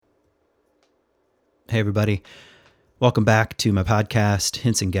Hey, everybody. Welcome back to my podcast,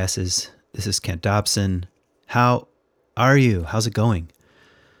 Hints and Guesses. This is Kent Dobson. How are you? How's it going?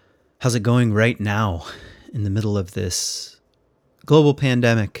 How's it going right now in the middle of this global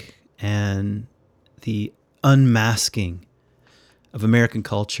pandemic and the unmasking of American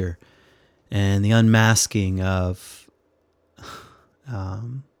culture and the unmasking of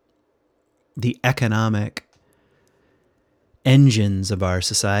the economic engines of our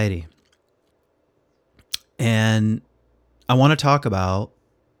society? And I want to talk about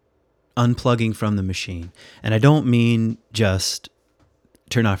unplugging from the machine. And I don't mean just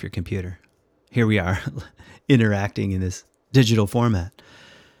turn off your computer. Here we are interacting in this digital format.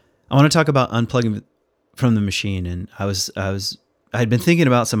 I want to talk about unplugging from the machine. And I had been thinking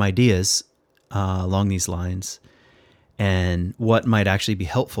about some ideas along these lines and what might actually be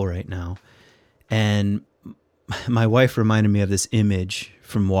helpful right now. And my wife reminded me of this image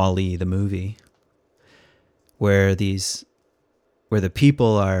from WALL-E, the movie, where the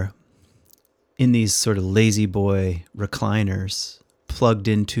people are in these sort of lazy boy recliners plugged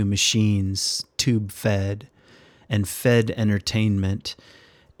into machines, tube fed and fed entertainment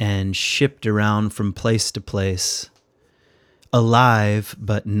and shipped around from place to place, alive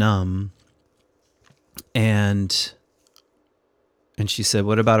but numb. And she said,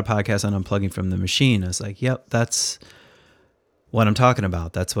 "What about a podcast on unplugging from the machine?" I was like, "Yep, that's what I'm talking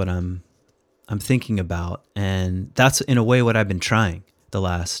about. That's what I'm thinking about." And that's in a way what I've been trying the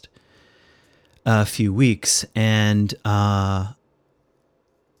last few weeks. And the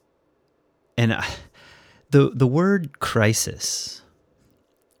word crisis,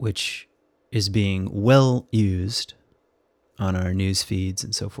 which is being well used on our news feeds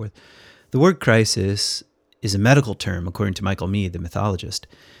and so forth, the word crisis is a medical term, according to Michael Meade, the mythologist.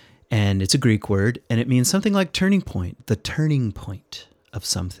 And it's a Greek word, and it means something like turning point, the turning point of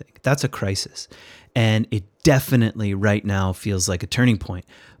something. That's a crisis. And it definitely right now feels like a turning point,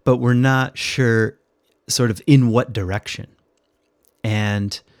 but we're not sure sort of in what direction.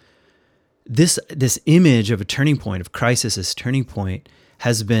 And this image of a turning point, of crisis as turning point,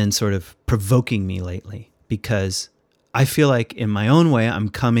 has been sort of provoking me lately, because I feel like in my own way, I'm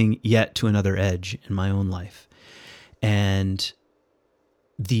coming yet to another edge in my own life. And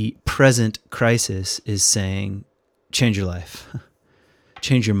the present crisis is saying, change your life.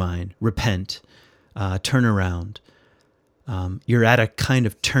 Change your mind, repent, turn around. You're at a kind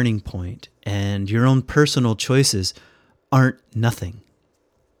of turning point, and your own personal choices aren't nothing.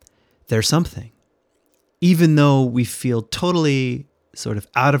 They're something. Even though we feel totally sort of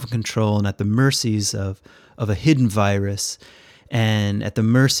out of control and at the mercies of a hidden virus and at the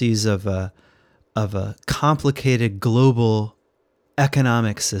mercies of a complicated global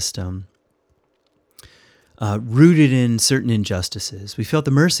economic system, rooted in certain injustices. We feel at the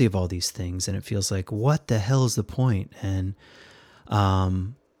mercy of all these things, and it feels like, what the hell is the point? And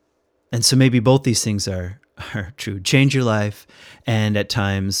so maybe both these things are true. Change your life, and at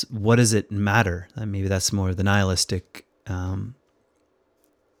times, what does it matter? Maybe that's more the nihilistic,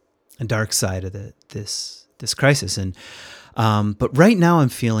 dark side of this crisis. And but right now, I'm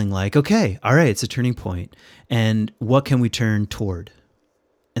feeling like, okay, all right, it's a turning point, and what can we turn toward?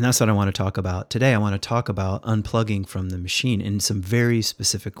 And that's what I want to talk about today. I want to talk about unplugging from the machine in some very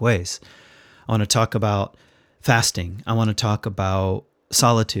specific ways. I want to talk about fasting. I want to talk about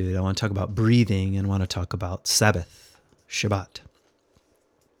solitude. I want to talk about breathing, and I want to talk about Sabbath, Shabbat.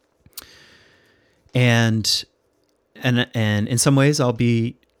 And in some ways, I'll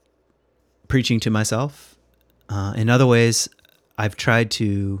be preaching to myself. In other ways, I've tried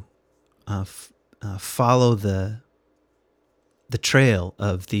to follow the trail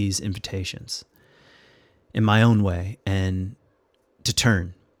of these invitations in my own way, and to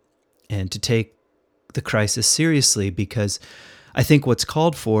turn and to take the crisis seriously, because I think what's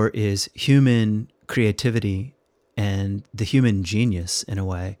called for is human creativity and the human genius in a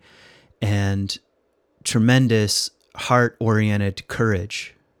way, and tremendous heart-oriented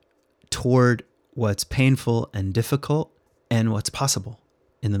courage toward what's painful and difficult and what's possible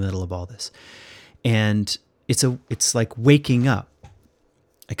in the middle of all this. And it's like waking up.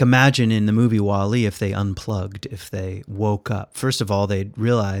 Like, imagine in the movie WALL-E, if they unplugged, if they woke up. First of all, they'd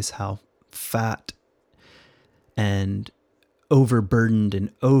realize how fat and overburdened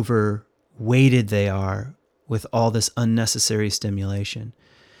and overweighted they are with all this unnecessary stimulation.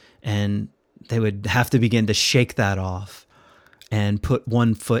 And they would have to begin to shake that off and put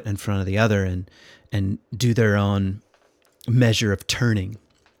one foot in front of the other and do their own measure of turning.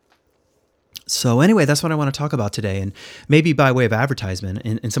 So anyway, that's what I want to talk about today. And maybe by way of advertisement,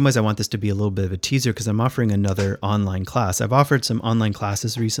 in some ways I want this to be a little bit of a teaser because I'm offering another online class. I've offered some online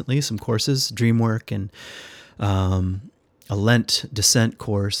classes recently, some courses, Dreamwork and a Lent Descent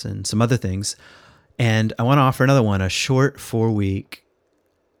course and some other things. And I want to offer another one, a short 4-week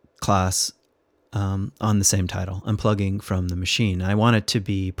class on the same title, Unplugging from the Machine. I want it to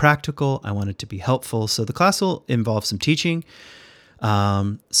be practical. I want it to be helpful. So the class will involve some teaching,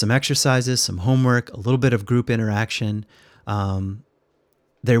 some exercises, some homework, a little bit of group interaction.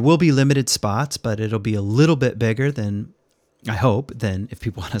 There will be limited spots, but it'll be a little bit bigger than, I hope, than if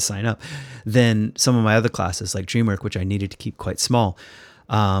people want to sign up, than some of my other classes like Dreamwork, which I needed to keep quite small.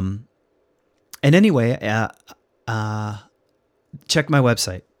 And anyway, check my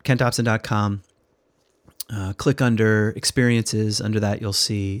website, kenttopson.com. Click under experiences. Under that, you'll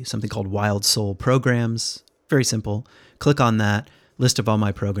see something called Wild Soul Programs. Very simple. Click on that. List of all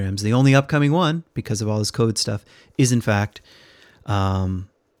my programs. The only upcoming one, because of all this COVID stuff, is in fact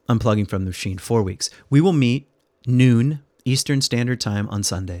Unplugging from the Machine, 4 weeks. We will meet noon Eastern Standard Time on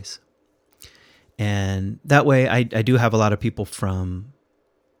Sundays. And that way, I do have a lot of people from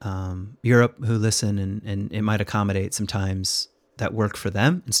Europe who listen, and it might accommodate some times that work for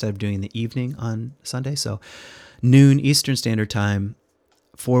them instead of doing the evening on Sunday. So noon Eastern Standard Time,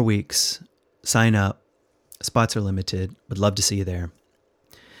 4 weeks, sign up. Spots are limited. Would love to see you there.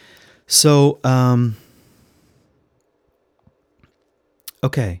 So,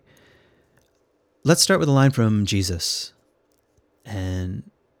 okay. Let's start with a line from Jesus. And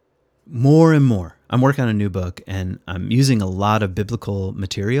more, I'm working on a new book and I'm using a lot of biblical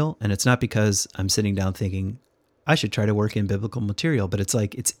material. And it's not because I'm sitting down thinking I should try to work in biblical material, but it's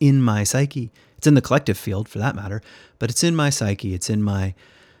like, it's in my psyche. It's in the collective field for that matter, but it's in my psyche. It's in my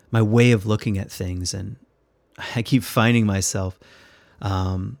way of looking at things. And I keep finding myself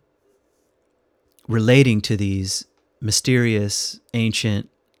relating to these mysterious, ancient,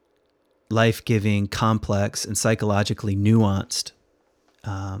 life-giving, complex, and psychologically nuanced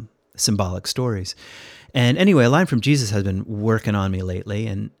symbolic stories. And anyway, a line from Jesus has been working on me lately,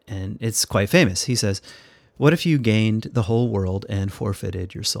 and it's quite famous. He says, "What if you gained the whole world and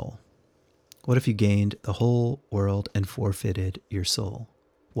forfeited your soul? What if you gained the whole world and forfeited your soul?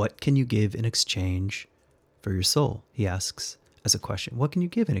 What can you give in exchange for your soul?" He asks as a question. What can you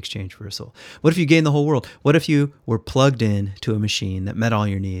give in exchange for your soul? What if you gained the whole world? What if you were plugged in to a machine that met all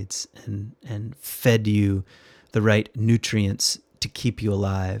your needs and fed you the right nutrients to keep you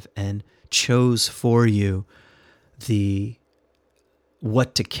alive and chose for you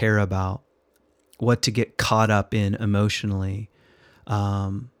what to care about, what to get caught up in emotionally?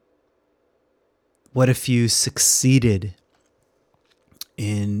 What if you succeeded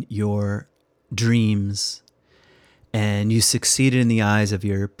in your dreams and you succeeded in the eyes of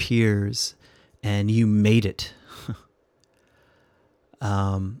your peers and you made it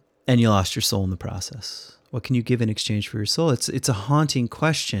and you lost your soul in the process? What can you give in exchange for your soul? It's a haunting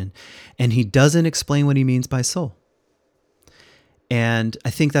question, and he doesn't explain what he means by soul. And I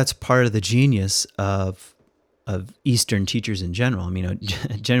think that's part of the genius of Eastern teachers in general. I mean,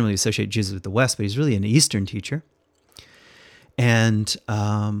 generally associate Jesus with the West, but he's really an Eastern teacher. And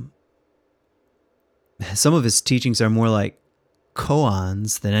some of his teachings are more like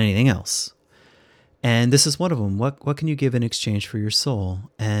koans than anything else. And this is one of them. What can you give in exchange for your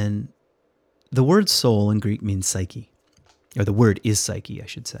soul? And the word soul in Greek means psyche, or the word is psyche, I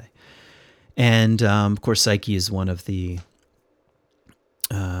should say. And of course, Psyche is one of the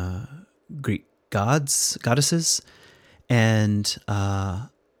Greek goddesses, and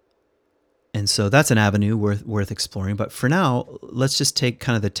so that's an avenue worth exploring. But for now, let's just take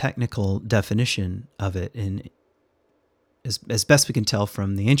kind of the technical definition of it in as best we can tell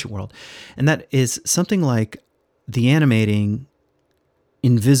from the ancient world, and that is something like the animating,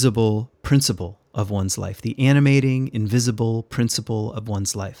 invisible principle of one's life. The animating, invisible principle of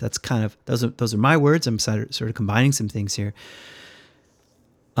one's life. That's kind of those are my words. I'm sort of combining some things here.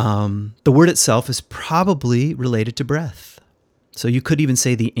 The word itself is probably related to breath. So you could even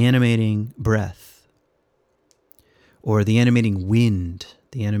say the animating breath, or the animating wind,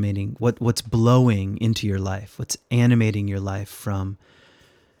 the animating what's blowing into your life, what's animating your life from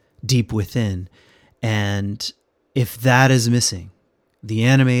deep within. And if that is missing, the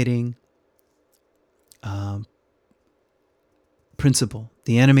animating principle,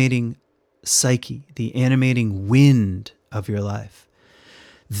 the animating psyche, the animating wind of your life,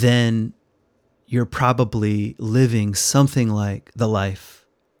 then you're probably living something like the life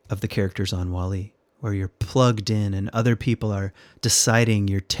of the characters on Wall-E, where you're plugged in and other people are deciding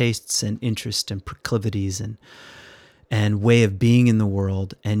your tastes and interests and proclivities and way of being in the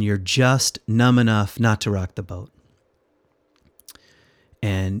world, and you're just numb enough not to rock the boat.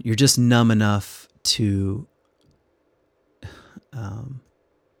 And you're just numb enough to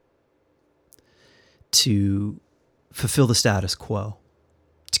fulfill the status quo,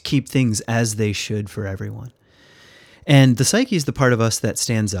 to keep things as they should for everyone. And the psyche is the part of us that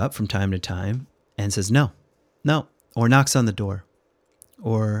stands up from time to time and says, no, or knocks on the door,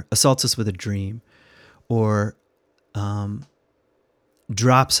 or assaults us with a dream, or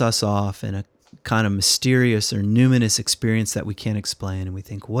drops us off in a kind of mysterious or numinous experience that we can't explain. And we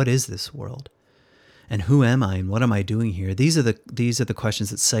think, what is this world? And who am I? And what am I doing here? These are the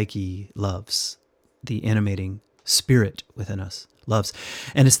questions that psyche loves, the animating spirit within us loves.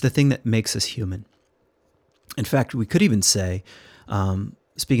 And it's the thing that makes us human. In fact, we could even say,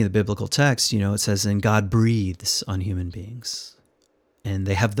 speaking of the biblical text, it says, and God breathes on human beings, and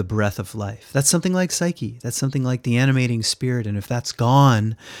they have the breath of life. That's something like psyche. That's something like the animating spirit. And if that's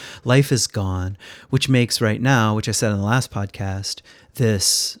gone, life is gone, which makes right now, which I said in the last podcast,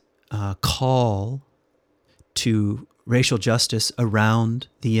 this call to racial justice around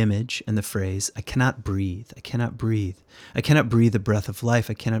the image and the phrase, I cannot breathe. I cannot breathe. I cannot breathe the breath of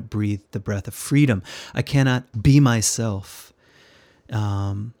life. I cannot breathe the breath of freedom. I cannot be myself.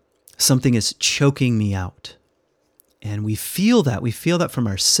 Something is choking me out. And we feel that. We feel that from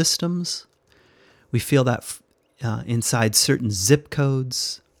our systems. We feel that inside certain zip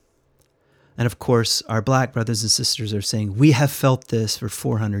codes. And of course, our Black brothers and sisters are saying, we have felt this for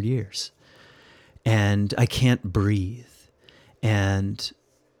 400 years. And I can't breathe. And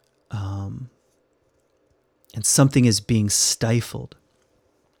something is being stifled.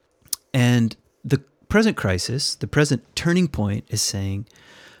 And the present crisis, the present turning point is saying,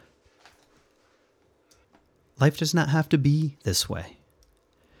 life does not have to be this way.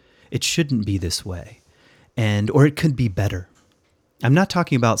 It shouldn't be this way. Or it could be better. I'm not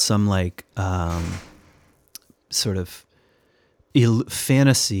talking about some sort of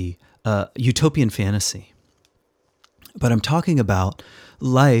fantasy, utopian fantasy. But I'm talking about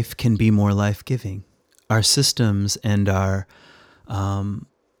life can be more life-giving. Our systems and our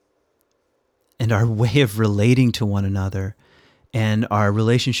way of relating to one another and our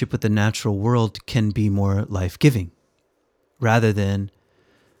relationship with the natural world can be more life-giving rather than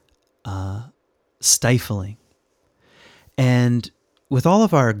stifling. And with all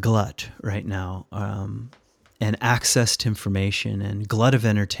of our glut right now and access to information and glut of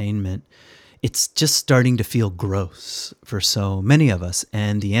entertainment, it's just starting to feel gross for so many of us.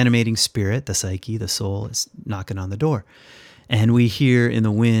 And the animating spirit, the psyche, the soul, is knocking on the door. And we hear in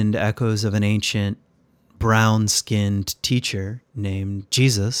the wind echoes of an ancient brown-skinned teacher named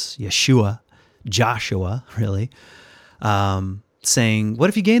Jesus, Joshua, really, saying, what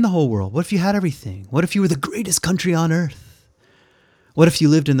if you gained the whole world? What if you had everything? What if you were the greatest country on earth? What if you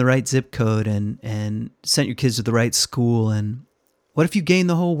lived in the right zip code and sent your kids to the right school? And what if you gained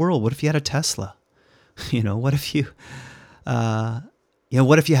the whole world? What if you had a Tesla? What if you,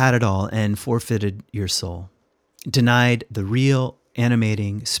 what if you had it all and forfeited your soul, denied the real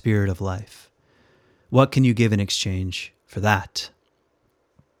animating spirit of life? What can you give in exchange for that?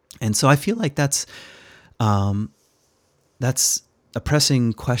 And so I feel like that's a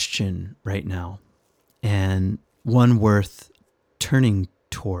pressing question right now, and one worth turning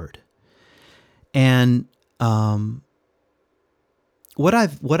toward. And what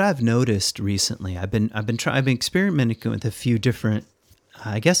I've noticed recently, I've been experimenting with a few different,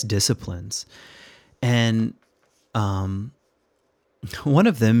 disciplines, and one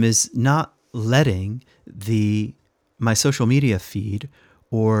of them is not letting my social media feed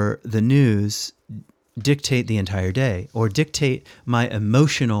or the news dictate the entire day or dictate my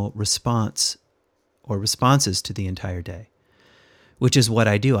emotional response or responses to the entire day, which is what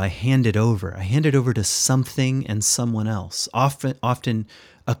I do. I hand it over. I hand it over to something and someone else, often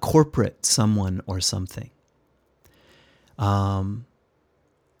a corporate someone or something.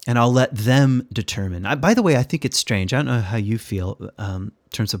 And I'll let them determine. By the way, I think it's strange. I don't know how you feel in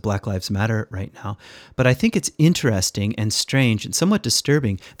terms of Black Lives Matter right now, but I think it's interesting and strange and somewhat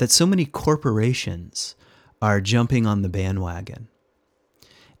disturbing that so many corporations are jumping on the bandwagon.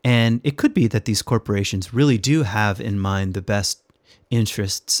 And it could be that these corporations really do have in mind the best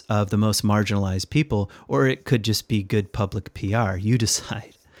interests of the most marginalized people, or it could just be good public PR. You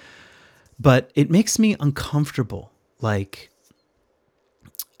decide. But it makes me uncomfortable,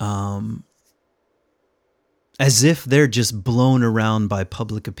 as if they're just blown around by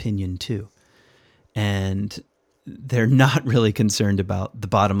public opinion too. And they're not really concerned about the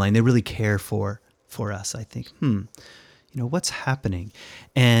bottom line. They really care for us. I think, What's happening?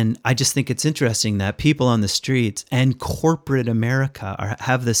 And I just think it's interesting that people on the streets and corporate America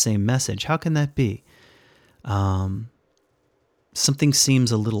have the same message. How can that be? Something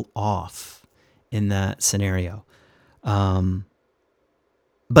seems a little off in that scenario. But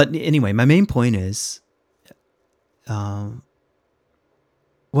anyway, my main point is, what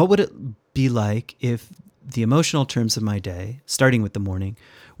would it be like if the emotional terms of my day, starting with the morning,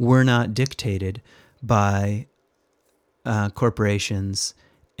 were not dictated by corporations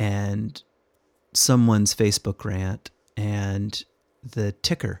and someone's Facebook rant and the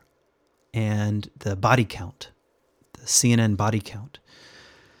ticker and the body count, the CNN body count?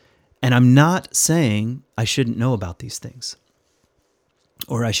 And I'm not saying I shouldn't know about these things,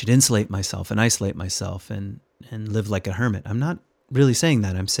 or I should insulate myself and isolate myself and live like a hermit. I'm not really saying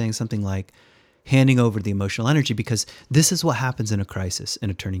that. I'm saying something like handing over the emotional energy, because this is what happens in a crisis, in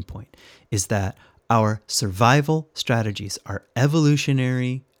a turning point, is that our survival strategies, our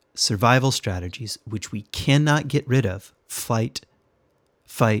evolutionary survival strategies, which we cannot get rid of, fight,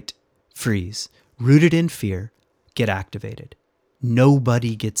 freeze, rooted in fear, get activated.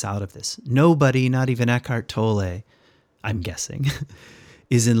 Nobody gets out of this. Nobody, not even Eckhart Tolle, I'm guessing,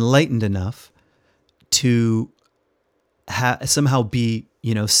 is enlightened enough to somehow be,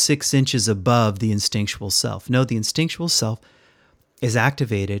 6 inches above the instinctual self. No, the instinctual self is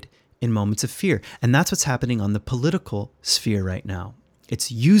activated in moments of fear. And that's what's happening on the political sphere right now.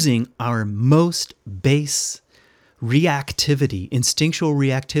 It's using our most base reactivity, instinctual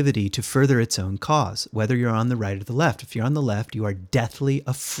reactivity, to further its own cause, whether you're on the right or the left. If you're on the left, you are deathly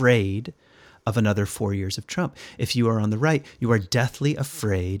afraid of another 4 years of Trump. If you are on the right, you are deathly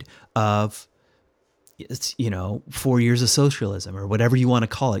afraid of 4 years of socialism, or whatever you want to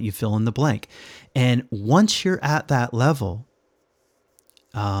call it. You fill in the blank. And once you're at that level,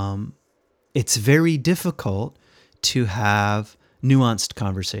 it's very difficult to have nuanced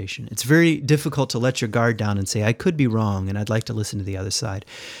conversation. It's very difficult to let your guard down and say, I could be wrong and I'd like to listen to the other side.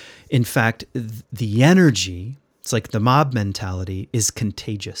 In fact, the energy, it's like the mob mentality, is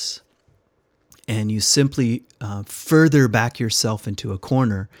contagious. And you simply further back yourself into a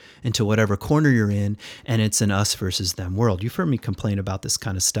corner, into whatever corner you're in, and it's an us versus them world. You've heard me complain about this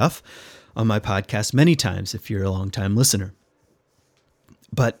kind of stuff on my podcast many times if you're a long-time listener.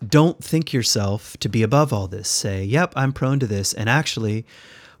 But don't think yourself to be above all this. Say, yep, I'm prone to this. And actually,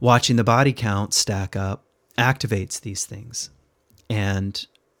 watching the body count stack up activates these things. And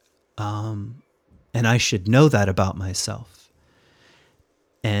I should know that about myself.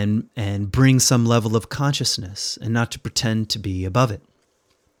 And bring some level of consciousness, and not to pretend to be above it.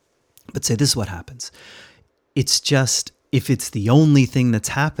 But say, this is what happens. It's just, if it's the only thing that's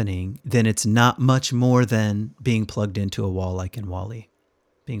happening, then it's not much more than being plugged into a wall, like in WALL-E.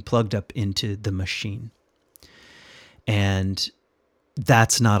 Being plugged up into the machine. And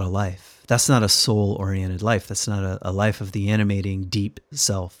that's not a life. That's not a soul-oriented life. That's not a life of the animating deep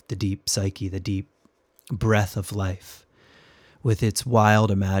self, the deep psyche, the deep breath of life, with its wild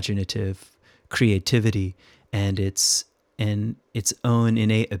imaginative creativity and its own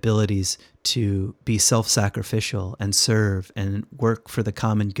innate abilities to be self-sacrificial and serve and work for the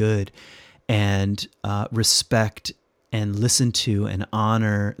common good and respect and listen to and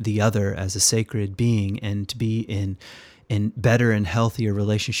honor the other as a sacred being, and to be in better and healthier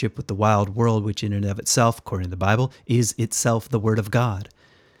relationship with the wild world, which in and of itself, according to the Bible, is itself the Word of God.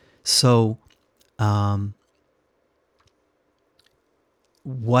 So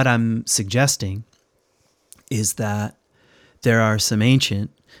what I'm suggesting is that there are some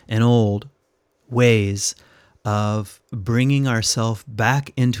ancient and old ways of bringing ourselves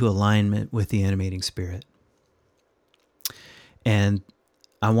back into alignment with the animating spirit. And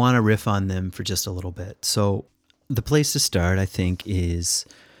I want to riff on them for just a little bit. So the place to start, I think, is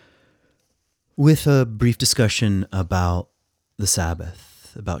with a brief discussion about the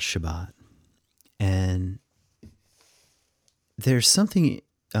Sabbath, about Shabbat. And there's something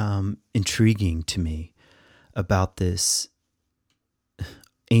intriguing to me about this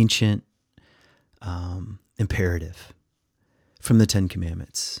ancient imperative from the Ten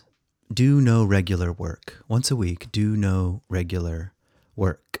Commandments. Do no regular work. Once a week, do no regular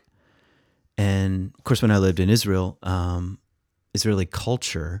work. And of course, when I lived in Israel, Israeli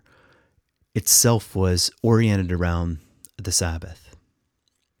culture itself was oriented around the Sabbath.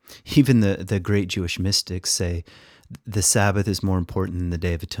 Even the great Jewish mystics say the Sabbath is more important than the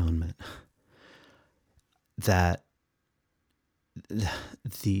Day of Atonement. That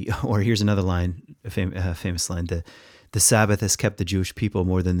or here's another line, a famous line, the Sabbath has kept the Jewish people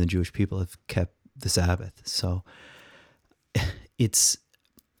more than the Jewish people have kept the Sabbath. So it's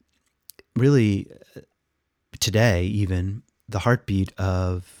really today, even the heartbeat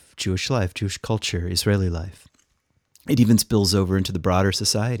of Jewish life, Jewish culture, Israeli life. It even spills over into the broader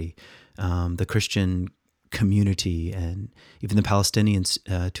society, the Christian community, and even the Palestinians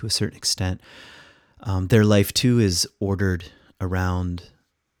to a certain extent. Their life too is ordered around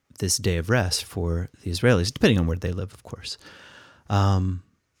this day of rest for the Israelis, depending on where they live, of course. And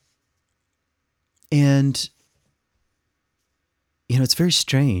it's very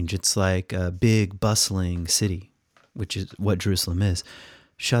strange. It's like a big bustling city, which is what Jerusalem is,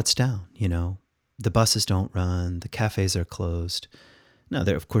 shuts down. The buses don't run, the cafes are closed. Now,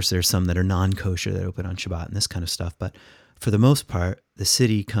 of course, there's some that are non-kosher that open on Shabbat and this kind of stuff. But for the most part, the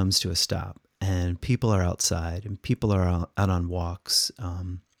city comes to a stop, and people are outside, and people are out on walks,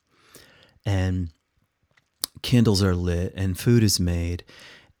 and candles are lit, and food is made.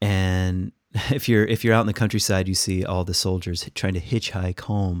 And if you're out in the countryside, you see all the soldiers trying to hitchhike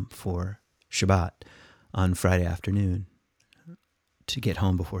home for Shabbat on Friday afternoon to get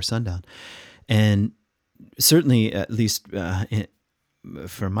home before sundown. And certainly, at least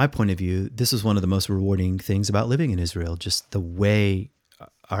from my point of view, this is one of the most rewarding things about living in Israel, just the way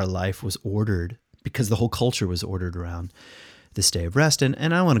our life was ordered, because the whole culture was ordered around this day of rest. And I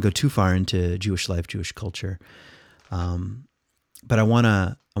don't want to go too far into Jewish life, Jewish culture, but I want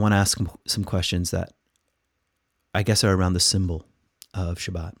to ask some questions that I guess are around the symbol of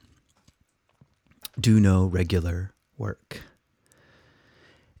Shabbat. Do no regular work.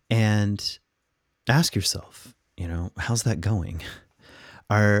 And ask yourself, how's that going?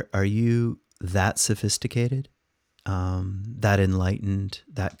 Are you that sophisticated, that enlightened,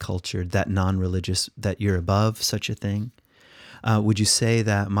 that cultured, that non-religious, that you're above such a thing? Would you say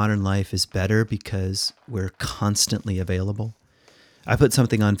that modern life is better because we're constantly available? I put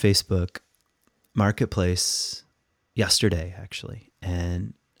something on Facebook Marketplace yesterday, actually,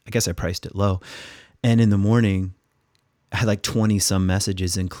 and I guess I priced it low. And in the morning, I had like 20 some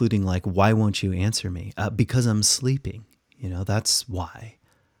messages, including like, why won't you answer me? Because I'm sleeping. That's why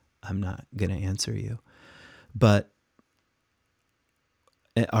I'm not going to answer you. But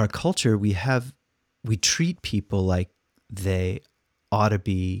in our culture, we treat people like they ought to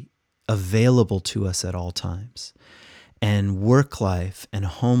be available to us at all times. And work life and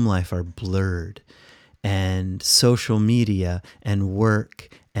home life are blurred. And social media and work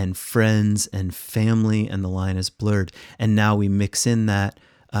and friends and family and the line is blurred. And now we mix in that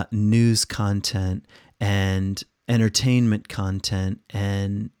news content and entertainment content,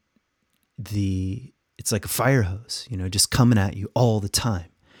 and it's like a fire hose, just coming at you all the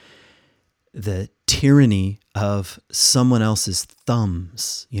time. The tyranny of someone else's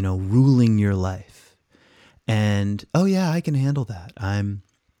thumbs, ruling your life. And, oh yeah, I can handle that. I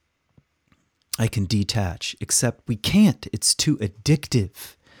can detach, except we can't. It's too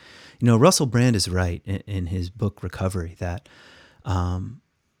addictive. Russell Brand is right in his book Recovery that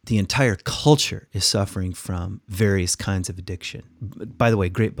the entire culture is suffering from various kinds of addiction. By the way,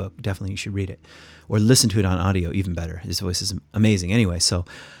 great book. Definitely you should read it. Or listen to it on audio, even better. His voice is amazing. Anyway, so,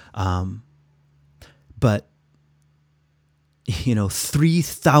 but,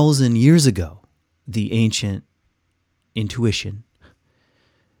 3,000 years ago, the ancient intuition,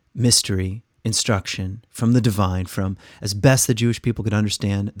 mystery, instruction from the divine, from as best the Jewish people could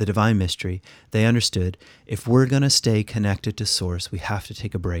understand the divine mystery, they understood if we're going to stay connected to source, we have to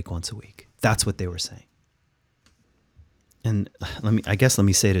take a break once a week. That's what they were saying. And let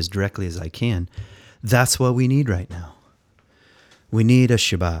me say it as directly as I can. That's what we need right now. We need a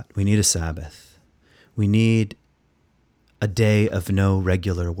Shabbat. We need a Sabbath. We need a day of no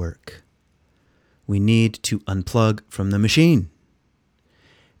regular work. We need to unplug from the machine.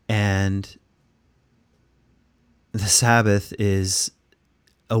 And the Sabbath is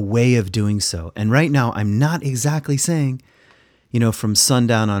a way of doing so. And right now, I'm not exactly saying, from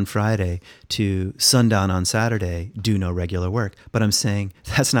sundown on Friday to sundown on Saturday, do no regular work. But I'm saying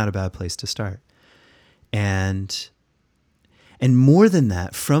that's not a bad place to start. And more than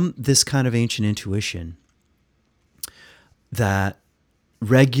that, from this kind of ancient intuition, that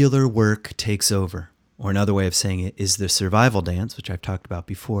regular work takes over. Or another way of saying it is the survival dance, which I've talked about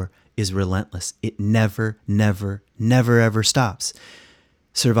before, is relentless. It never, never, never, ever stops.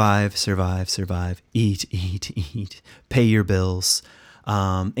 Survive, survive, survive, eat, eat, eat, pay your bills,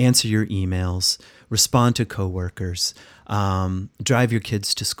 answer your emails, respond to coworkers, drive your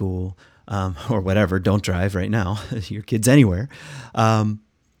kids to school, or whatever. Don't drive right now, your kids anywhere.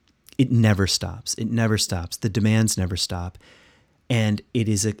 It never stops. It never stops. The demands never stop. And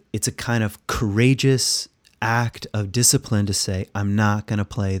it's a kind of courageous act of discipline to say, I'm not going to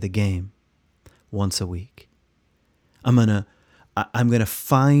play the game once a week. I'm going to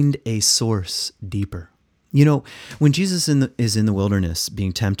find a source deeper. You know, when Jesus is in the wilderness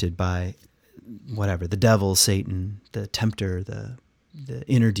being tempted by whatever, the devil, Satan, the tempter, the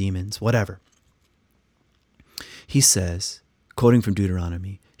inner demons, whatever, he says, quoting from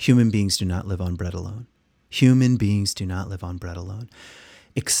Deuteronomy, human beings do not live on bread alone. Human beings do not live on bread alone.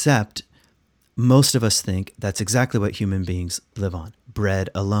 Except most of us think that's exactly what human beings live on. Bread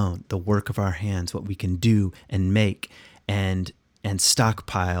alone, the work of our hands, what we can do and make and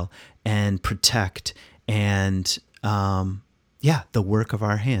stockpile and protect and, the work of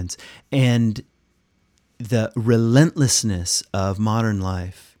our hands. And the relentlessness of modern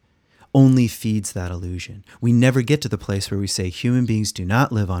life only feeds that illusion. We never get to the place where we say human beings do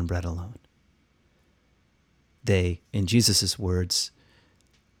not live on bread alone. They, in Jesus' words,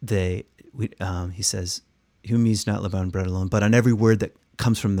 he says, human beings do not live on bread alone, but on every word that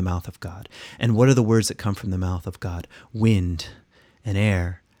comes from the mouth of God. And what are the words that come from the mouth of God? Wind and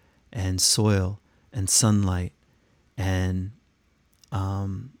air and soil and sunlight and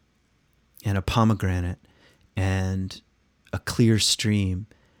a pomegranate and a clear stream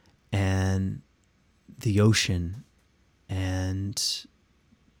and the ocean and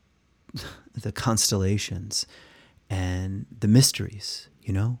the constellations and the mysteries,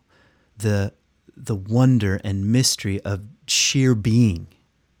 the wonder and mystery of sheer being.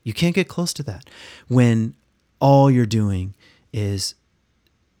 You can't get close to that when all you're doing is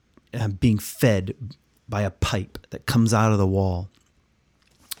being fed by a pipe that comes out of the wall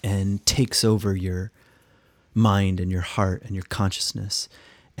and takes over your mind and your heart and your consciousness.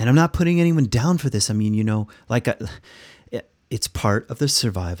 And I'm not putting anyone down for this. I mean, it's part of the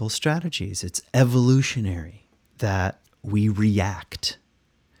survival strategies. It's evolutionary that we react,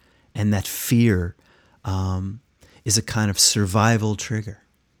 and that fear is a kind of survival trigger.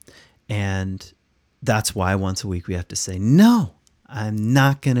 And that's why once a week we have to say, no, I'm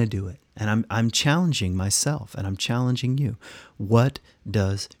not going to do it. And I'm challenging myself, and I'm challenging you. What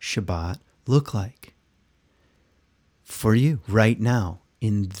does Shabbat look like for you right now,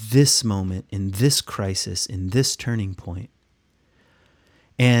 in this moment, in this crisis, in this turning point?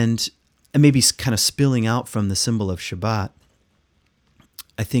 And maybe kind of spilling out from the symbol of Shabbat,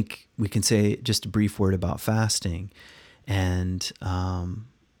 I think we can say just a brief word about fasting and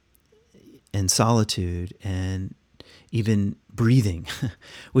solitude and even breathing,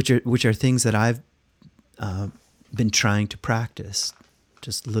 which are things that I've been trying to practice,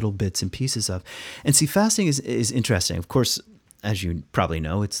 just little bits and pieces of. And see, fasting is interesting. Of course, as you probably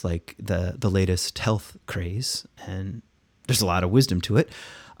know, it's like the latest health craze, and there's a lot of wisdom to it.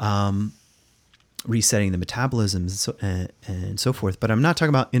 Resetting the metabolism and so forth. But I'm not talking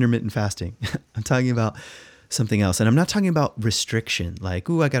about intermittent fasting. I'm talking about something else. And I'm not talking about restriction, like,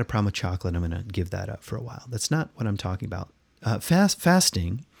 I got a problem with chocolate, I'm going to give that up for a while. That's not what I'm talking about.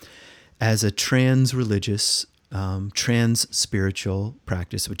 Fasting as a trans-religious, trans-spiritual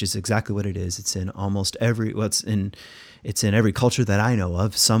practice, which is exactly what it is. It's in almost it's in every culture that I know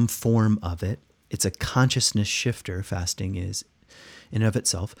of, some form of it. It's a consciousness shifter. Fasting is in and of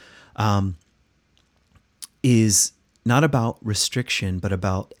itself. Is not about restriction, but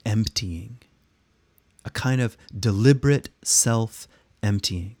about emptying, a kind of deliberate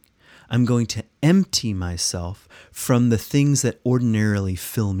self-emptying. I'm going to empty myself from the things that ordinarily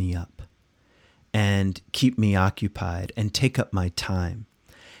fill me up and keep me occupied and take up my time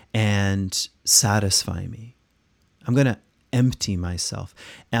and satisfy me. I'm going to empty myself,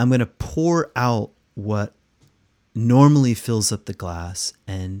 and I'm going to pour out what normally fills up the glass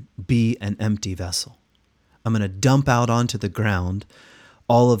and be an empty vessel. I'm going to dump out onto the ground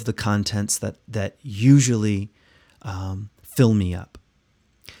all of the contents that usually fill me up.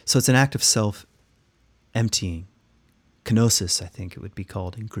 So it's an act of self-emptying. Kenosis, I think it would be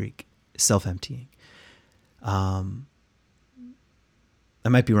called in Greek, self-emptying. I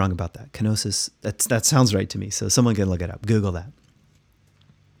might be wrong about that. Kenosis, that sounds right to me. So someone can look it up. Google that.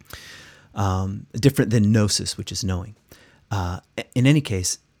 Different than gnosis, which is knowing. In any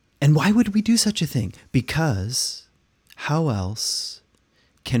case, and why would we do such a thing? Because how else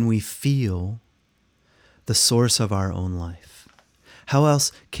can we feel the source of our own life? How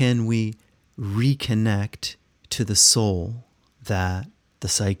else can we reconnect to the soul, the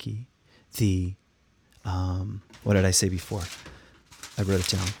psyche, what did I say before? I wrote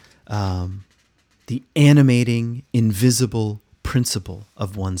it down. The animating, invisible principle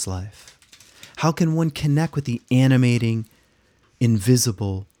of one's life. How can one connect with the animating,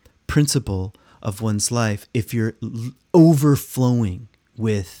 invisible principle of one's life if you're overflowing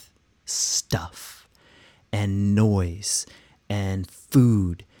with stuff and noise and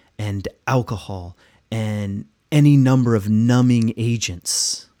food and alcohol and any number of numbing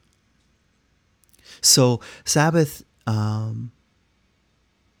agents? So Sabbath,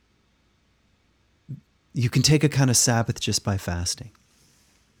 you can take a kind of Sabbath just by fasting.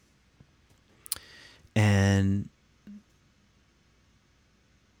 And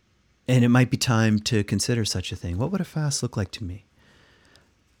it might be time to consider such a thing. What would a fast look like to me?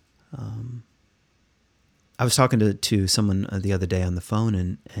 I was talking to someone the other day on the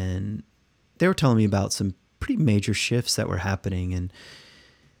phone, and they were telling me about some pretty major shifts that were happening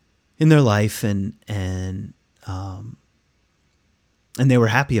in their life, and they were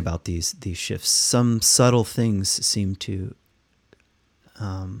happy about these shifts. Some subtle things seem to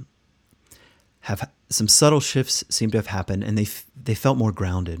have some subtle shifts seem to have happened, and they felt more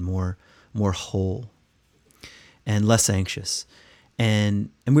grounded, more whole, and less anxious. And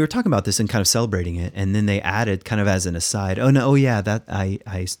we were talking about this and kind of celebrating it, and then they added, kind of as an aside, that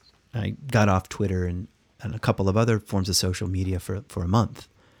I got off Twitter and a couple of other forms of social media for a month.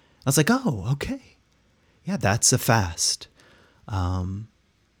 I was like, oh, okay, yeah, that's a fast. And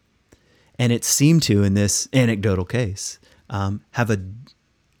it seemed to, in this anecdotal case,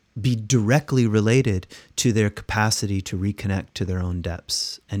 be directly related to their capacity to reconnect to their own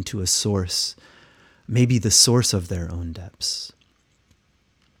depths and to a source, maybe the source of their own depths.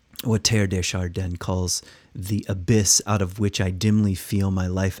 What Teilhard de Chardin calls the abyss out of which I dimly feel my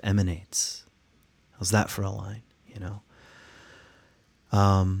life emanates. How's that for a line,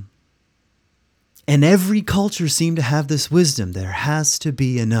 And every culture seemed to have this wisdom. There has to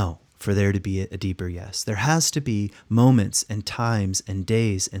be a no for there to be a deeper yes. There has to be moments and times and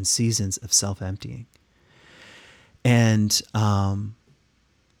days and seasons of self-emptying. And our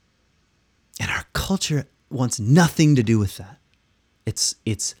culture wants nothing to do with that. It's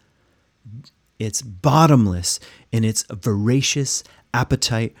bottomless in its voracious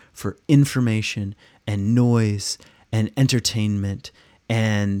appetite for information and noise and entertainment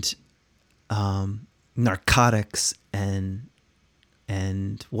and narcotics and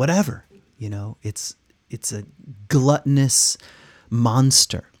whatever. It's a gluttonous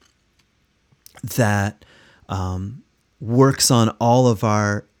monster that works on all of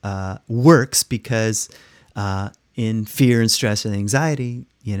our works because in fear and stress and anxiety,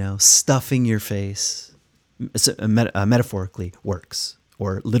 stuffing your face metaphorically works,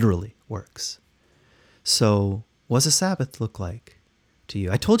 or literally works. So what does a Sabbath look like to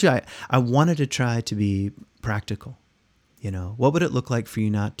you? I told you I wanted to try to be practical. What would it look like for you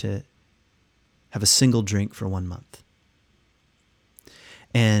not to have a single drink for 1 month?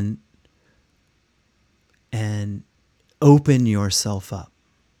 And open yourself up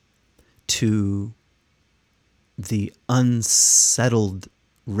to the unsettled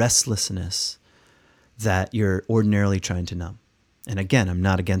restlessness that you're ordinarily trying to numb. And again, I'm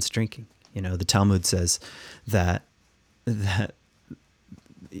not against drinking. The Talmud says that the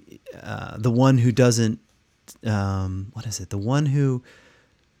one who doesn't, the one who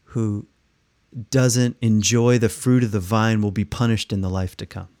doesn't enjoy the fruit of the vine will be punished in the life to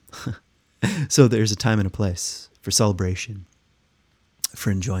come. So there's a time and a place for celebration,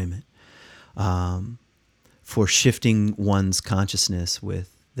 for enjoyment, for shifting one's consciousness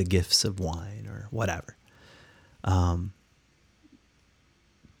with the gifts of wine or whatever. But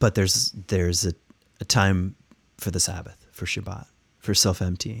there's a time for the Sabbath, for Shabbat, for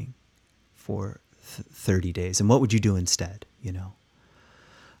self-emptying, for 30 days. And what would you do instead,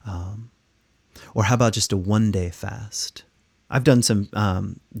 Or how about just a 1-day fast? I've done some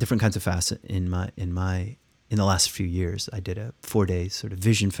different kinds of fasts in the last few years. I did a 4-day sort of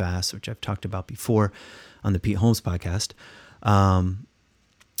vision fast, which I've talked about before on the Pete Holmes podcast.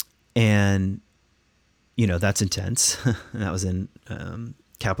 And, that's intense. And that was in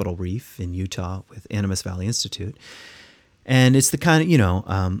Capitol Reef in Utah with Animas Valley Institute. And it's the kind of,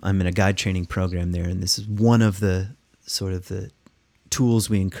 I'm in a guide training program there. And this is one of the sort of the tools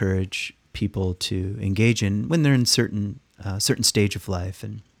we encourage people to engage in when they're in certain stage of life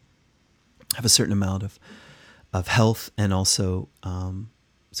and have a certain amount of health and also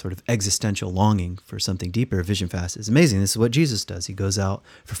sort of existential longing for something deeper. A vision fast is amazing. This is what Jesus does. He goes out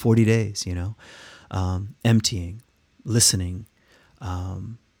for 40 days, emptying, listening,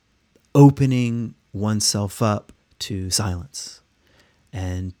 opening oneself up to silence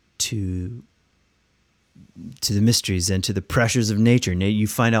and to the mysteries and to the pressures of nature. You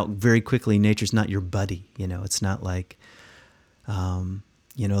find out very quickly nature's not your buddy. It's not like,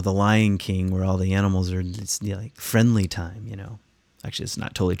 the Lion King where all the animals are, it's like friendly time, Actually, it's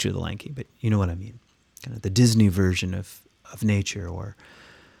not totally true of the Lion King, but you know what I mean. Kind of the Disney version of nature or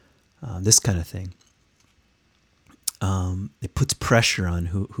this kind of thing. It puts pressure on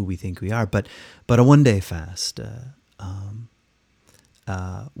who we think we are. But a 1-day fast,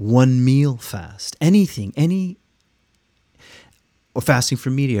 one meal fast, anything, or fasting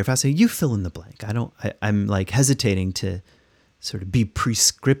from media, or fasting, you fill in the blank. I'm like hesitating to sort of be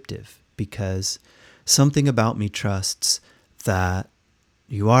prescriptive, because something about me trusts that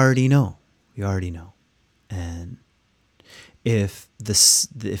you already know. And if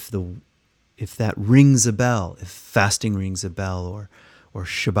that rings a bell, if fasting rings a bell, or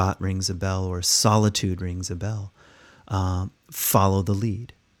Shabbat rings a bell, or solitude rings a bell, follow the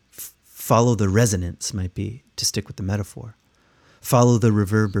lead. Follow the resonance, might be, to stick with the metaphor. Follow the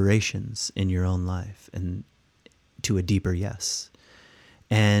reverberations in your own life and to a deeper yes.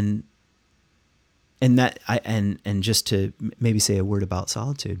 And just to maybe say a word about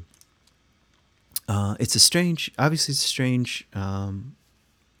solitude. It's a strange.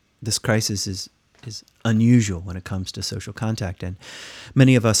 This crisis is unusual when it comes to social contact, and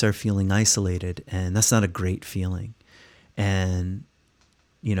many of us are feeling isolated, and that's not a great feeling. And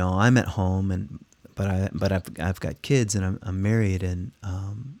I'm at home, but I've got kids, and I'm married, and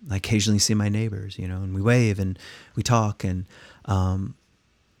I occasionally see my neighbors, and we wave and we talk, and I'm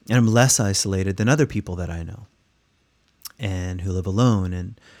less isolated than other people that I know, and who live alone,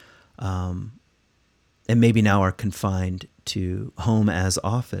 and maybe now are confined to home as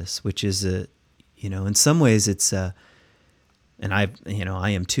office, which is in some ways it's and I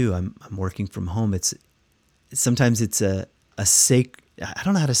am too. I'm working from home. Sometimes it's a sacred, I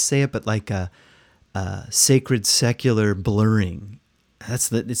don't know how to say it, but like a sacred secular blurring. It's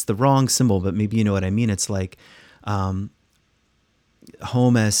the wrong symbol, but maybe you know what I mean. It's like home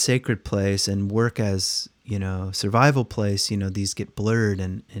as sacred place and work as survival place. These get blurred,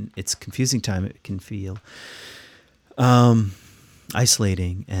 and it's a confusing time. It can feel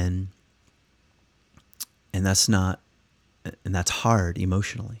isolating, and that's hard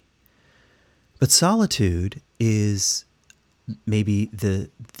emotionally. But solitude is maybe the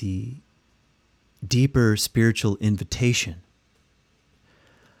deeper spiritual invitation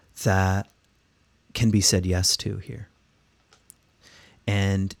that can be said yes to here.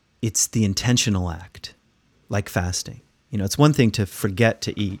 And it's the intentional act, like fasting. It's one thing to forget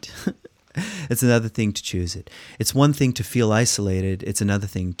to eat. It's another thing to choose it. It's one thing to feel isolated. It's another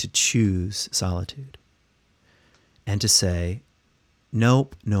thing to choose solitude. And to say,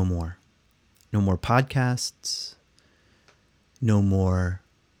 nope, no more. No more podcasts. No more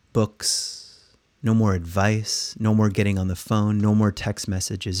books. No more advice. No more getting on the phone. No more text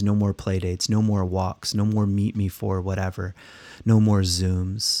messages. No more play dates. No more walks. No more meet me for whatever. No more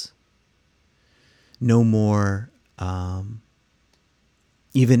Zooms. No more,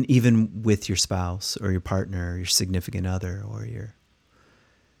 even with your spouse or your partner or your significant other or your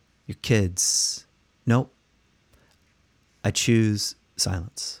kids. Nope. I choose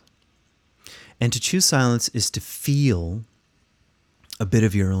silence. And to choose silence is to feel a bit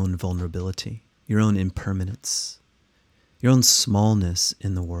of your own vulnerability, your own impermanence, your own smallness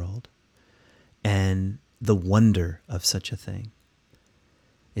in the world, and the wonder of such a thing.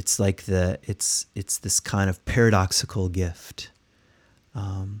 It's like it's this kind of paradoxical gift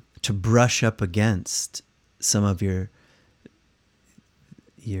to brush up against some of your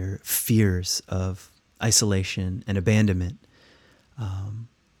fears of isolation and abandonment,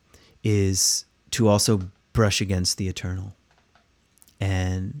 is to also brush against the eternal,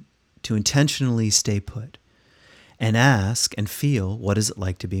 and to intentionally stay put and ask and feel, what is it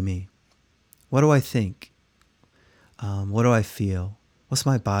like to be me? What do I think? What do I feel? What's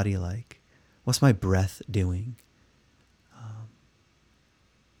my body like? What's my breath doing?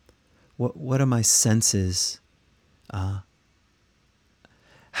 What are my senses?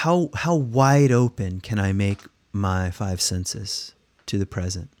 How wide open can I make my five senses to the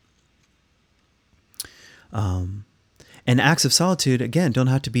present? And acts of solitude, again, don't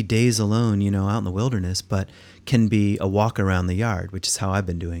have to be days alone, out in the wilderness, but can be a walk around the yard, which is how I've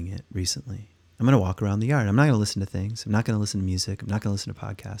been doing it recently. I'm going to walk around the yard. I'm not going to listen to things. I'm not going to listen to music. I'm not going to listen to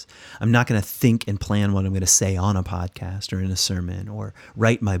podcasts. I'm not going to think and plan what I'm going to say on a podcast or in a sermon or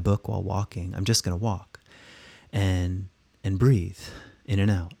write my book while walking. I'm just going to walk and breathe in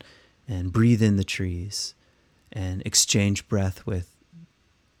and out, and breathe in the trees, and exchange breath with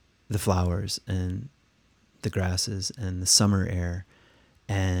the flowers and the grasses and the summer air,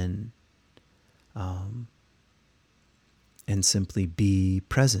 and simply be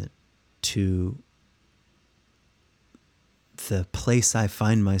present to the place I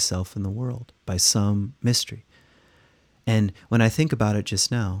find myself in the world by some mystery. And when I think about it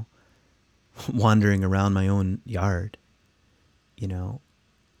just now, wandering around my own yard,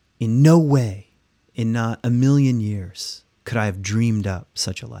 in no way, in not a million years, could I have dreamed up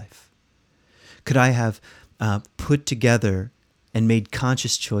such a life. Could I have put together and made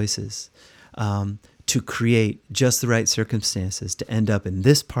conscious choices to create just the right circumstances to end up in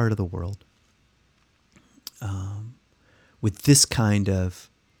this part of the world with this kind of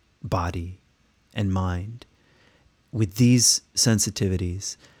body and mind, with these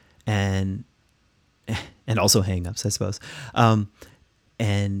sensitivities and also hang-ups, I suppose.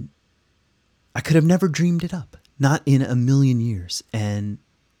 And I could have never dreamed it up, not in a million years. And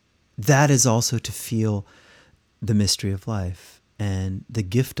that is also to feel the mystery of life and the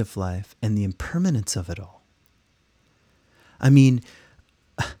gift of life and the impermanence of it all. I mean,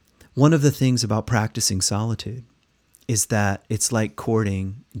 one of the things about practicing solitude is that it's like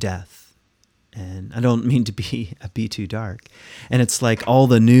courting death. And I don't mean to be too dark. And it's like all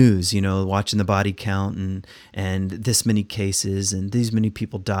the news, watching the body count and this many cases and these many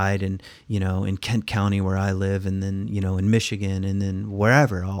people died and, in Kent County where I live and then, in Michigan and then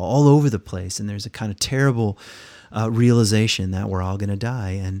wherever, all over the place. And there's a kind of terrible realization that we're all going to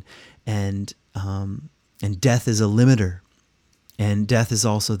die. And death is a limiter. And death is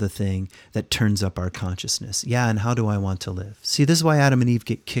also the thing that turns up our consciousness. Yeah, and how do I want to live? See, this is why Adam and Eve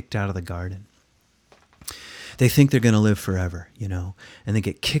get kicked out of the garden. They think they're going to live forever, and they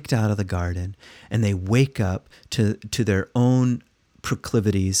get kicked out of the garden and they wake up to their own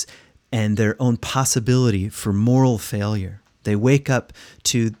proclivities and their own possibility for moral failure. They wake up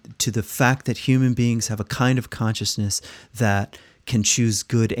to the fact that human beings have a kind of consciousness that can choose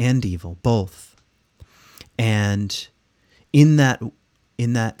good and evil, both. And in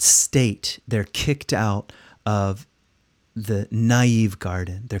that state, they're kicked out of the naive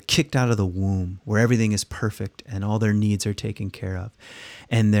garden. They're kicked out of the womb where everything is perfect and all their needs are taken care of.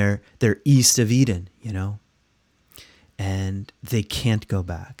 And they're east of Eden, and they can't go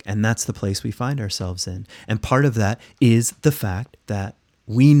back. And that's the place we find ourselves in. And part of that is the fact that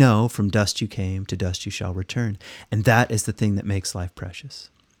we know from dust you came, to dust you shall return. And that is the thing that makes life precious.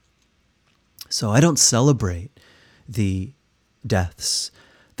 So I don't celebrate the deaths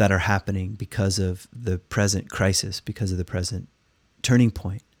that are happening because of the present crisis, because of the present turning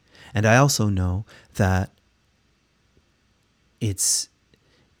point. And I also know that it's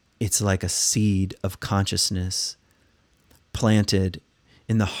like a seed of consciousness planted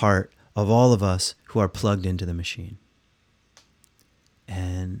in the heart of all of us who are plugged into the machine.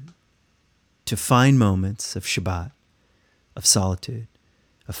 And to find moments of Shabbat, of solitude,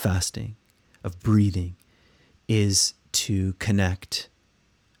 of fasting, of breathing, is to connect,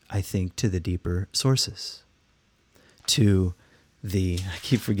 I think, to the deeper sources, to I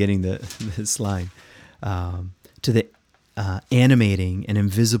keep forgetting this line, to the animating and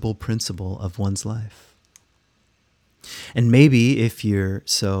invisible principle of one's life. And maybe if you're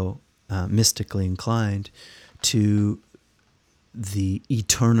so mystically inclined, to the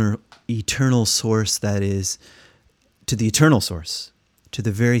eternal source that is, to the eternal source, to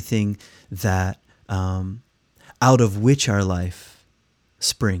the very thing that out of which our life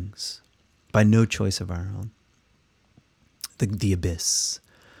springs by no choice of our own. The abyss,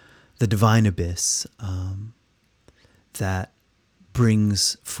 the divine abyss that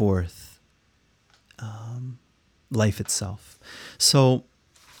brings forth life itself. So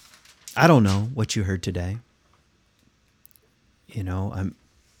I don't know what you heard today.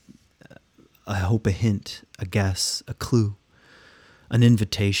 I hope a hint, a guess, a clue, an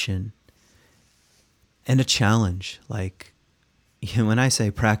invitation, and a challenge. Like, when I say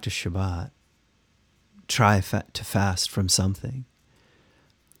practice Shabbat, try to fast from something.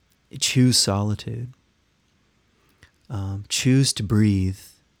 Choose solitude. Choose to breathe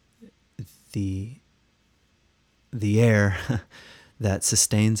the air that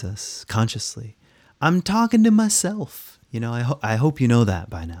sustains us consciously. I'm talking to myself. I hope you know that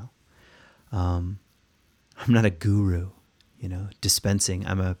by now. I'm not a guru, dispensing.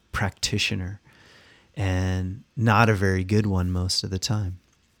 I'm a practitioner, and not a very good one most of the time.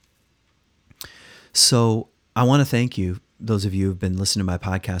 So I want to thank you, those of you who've been listening to my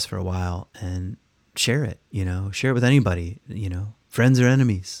podcast for a while, and share it, share it with anybody, friends or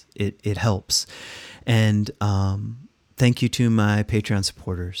enemies. It helps. And thank you to my Patreon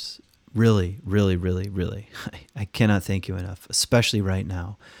supporters. Really, really, really, really. I cannot thank you enough, especially right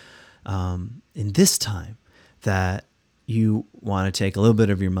now. In this time that you want to take a little bit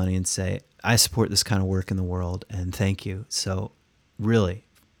of your money and say, I support this kind of work in the world, and thank you. So really,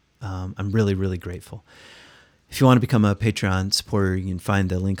 I'm really, really grateful. If you want to become a Patreon supporter, you can find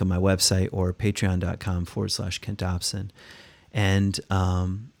the link on my website or patreon.com/Kent Dobson. And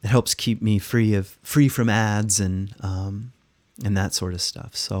it helps keep me free from ads and that sort of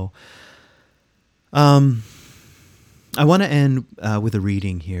stuff. So I want to end with a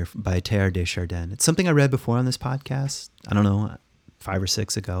reading here by Teilhard de Chardin. It's something I read before on this podcast. I don't know. 5 or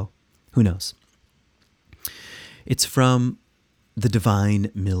 6 ago. Who knows? It's from the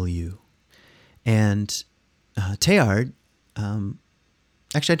Divine Milieu. And Teilhard,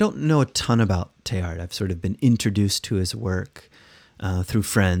 actually, I don't know a ton about Teilhard. I've sort of been introduced to his work through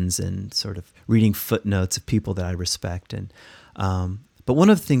friends and sort of reading footnotes of people that I respect. And but one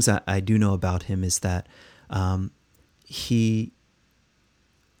of the things I do know about him is that he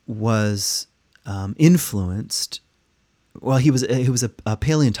was influenced. Well, he was a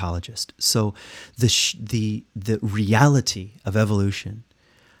paleontologist. So the reality of evolution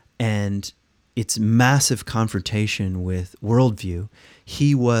and its massive confrontation with worldview,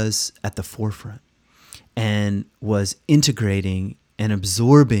 he was at the forefront and was integrating and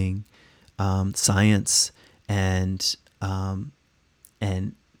absorbing science and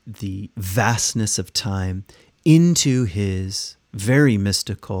the vastness of time into his very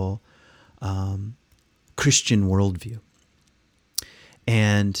mystical Christian worldview.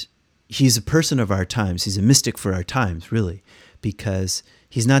 And he's a person of our times. He's a mystic for our times, really, because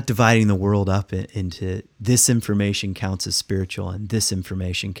he's not dividing the world up into this information counts as spiritual and this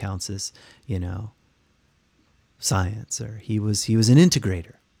information counts as, science. Or he was an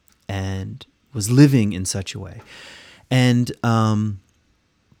integrator and was living in such a way. And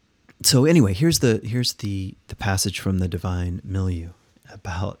so anyway, here's the passage from the Divine Milieu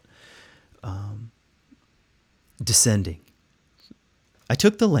about descending. I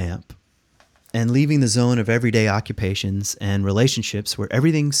took the lamp, and leaving the zone of everyday occupations and relationships where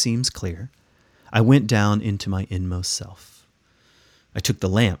everything seems clear, I went down into my inmost self. I took the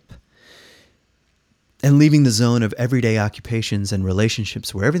lamp, and leaving the zone of everyday occupations and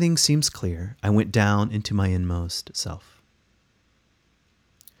relationships where everything seems clear, I went down into my inmost self.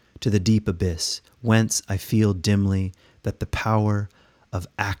 To the deep abyss, whence I feel dimly that the power of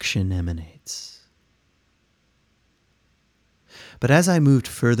action emanates. But as I moved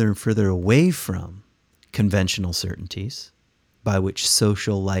further and further away from conventional certainties, by which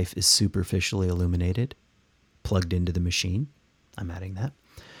social life is superficially illuminated, plugged into the machine, I'm adding that,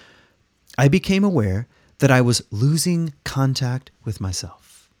 I became aware that I was losing contact with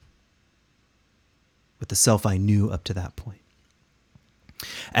myself, with the self I knew up to that point.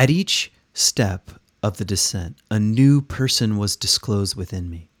 At each step of the descent, a new person was disclosed within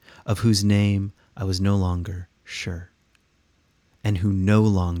me, of whose name I was no longer sure, and who no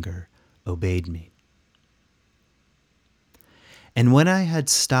longer obeyed me. And when I had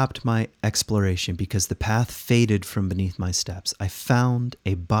stopped my exploration because the path faded from beneath my steps, I found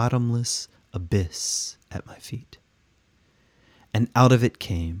a bottomless abyss at my feet. And out of it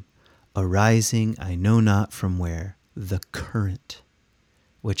came, arising I know not from where, the current,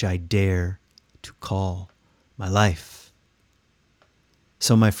 which I dare to call my life.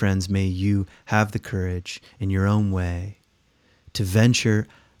 So, my friends, may you have the courage in your own way to venture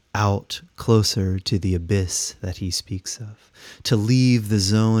out closer to the abyss that he speaks of, to leave the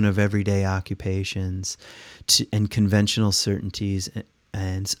zone of everyday occupations and conventional certainties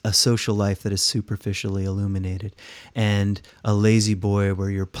and a social life that is superficially illuminated, and a lazy boy where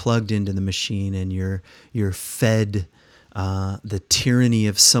you're plugged into the machine and you're fed the tyranny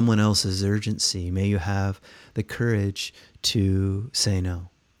of someone else's urgency. May you have the courage to say no,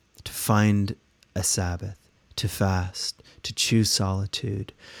 to find a Sabbath, to fast, to choose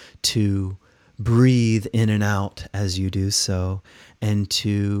solitude, to breathe in and out as you do so, and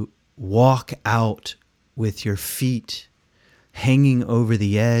to walk out with your feet hanging over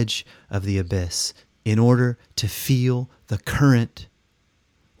the edge of the abyss in order to feel the current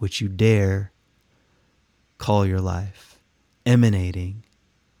which you dare call your life, emanating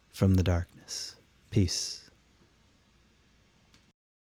from the darkness. Peace.